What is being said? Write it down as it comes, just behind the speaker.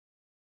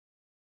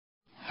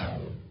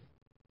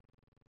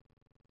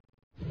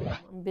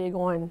I'm big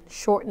on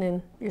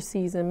shortening your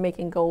season,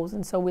 making goals,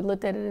 and so we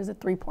looked at it as a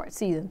three-part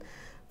season.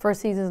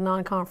 First season is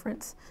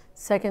non-conference.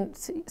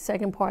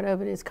 Second part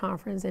of it is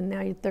conference, and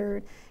now your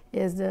third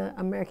is the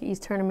America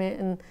East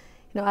tournament. And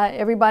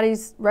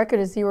everybody's record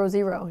is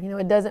 0-0.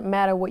 It doesn't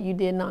matter what you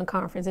did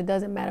non-conference. It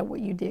doesn't matter what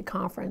you did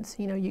conference.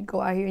 You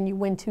go out here and you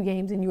win 2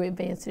 games and you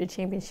advance to the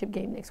championship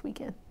game next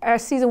weekend. Our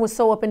season was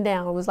so up and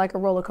down. It was like a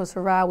roller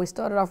coaster ride. We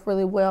started off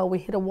really well. We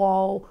hit a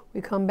wall.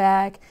 We come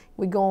back.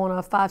 We go on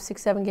a 5,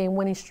 6, 7 game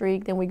winning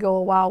streak. Then we go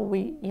a while.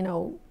 We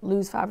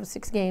lose 5 or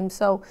 6 games.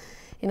 So,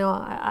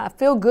 I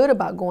feel good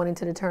about going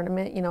into the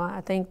tournament.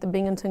 I think the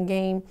Binghamton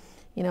game,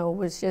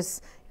 was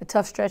just a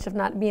tough stretch of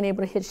not being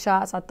able to hit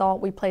shots. I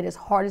thought we played as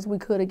hard as we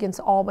could against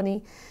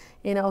Albany.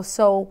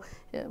 So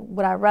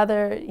would I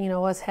rather,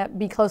 us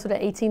be closer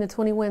to 18 to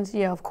 20 wins?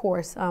 Yeah, of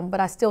course. But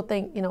I still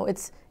think,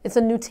 it's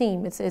a new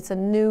team. It's a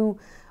new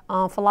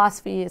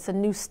philosophy. It's a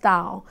new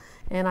style.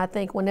 And I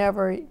think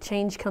whenever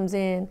change comes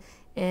in,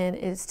 and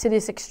it's to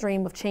this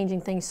extreme of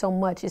changing things so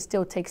much, it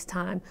still takes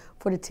time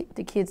for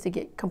the kids to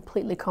get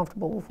completely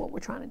comfortable with what we're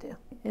trying to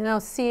do.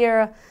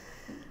 Sierra,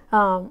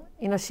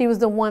 she was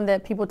the one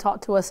that people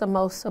talked to us the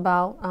most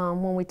about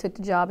when we took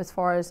the job, as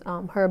far as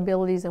her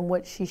abilities and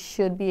what she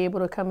should be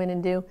able to come in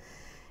and do.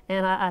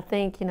 And I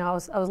think, I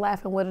was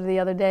laughing with her the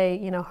other day.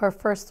 Her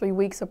first 3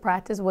 weeks of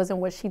practice wasn't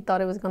what she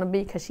thought it was going to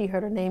be, because she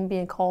heard her name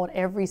being called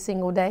every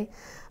single day,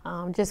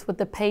 just with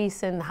the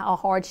pace and how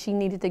hard she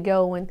needed to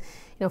go. And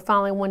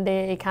finally one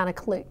day it kind of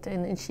clicked,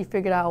 and she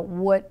figured out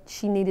what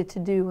she needed to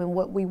do and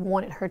what we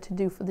wanted her to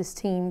do for this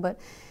team. But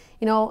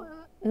not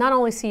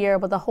only Sierra,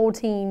 but the whole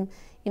team,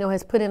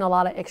 has put in a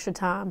lot of extra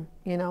time,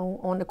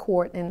 on the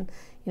court. And,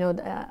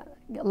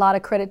 a lot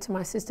of credit to my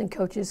assistant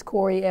coaches,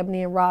 Corey,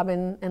 Ebony, and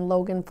Robin, and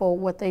Logan, for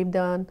what they've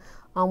done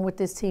with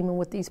this team and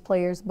with these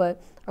players.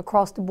 But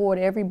across the board,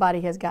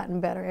 everybody has gotten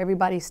better.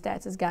 Everybody's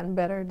stats has gotten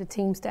better. The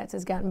team stats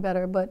has gotten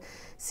better. But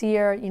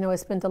Sierra,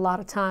 has spent a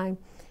lot of time,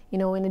 in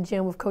the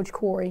gym with Coach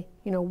Corey,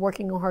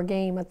 working on her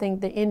game. I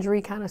think the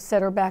injury kind of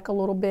set her back a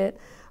little bit.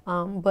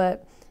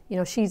 But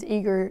she's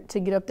eager to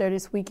get up there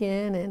this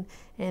weekend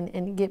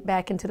and get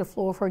back into the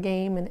flow of her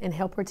game and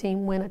help her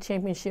team win a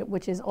championship,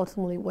 which is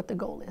ultimately what the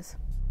goal is.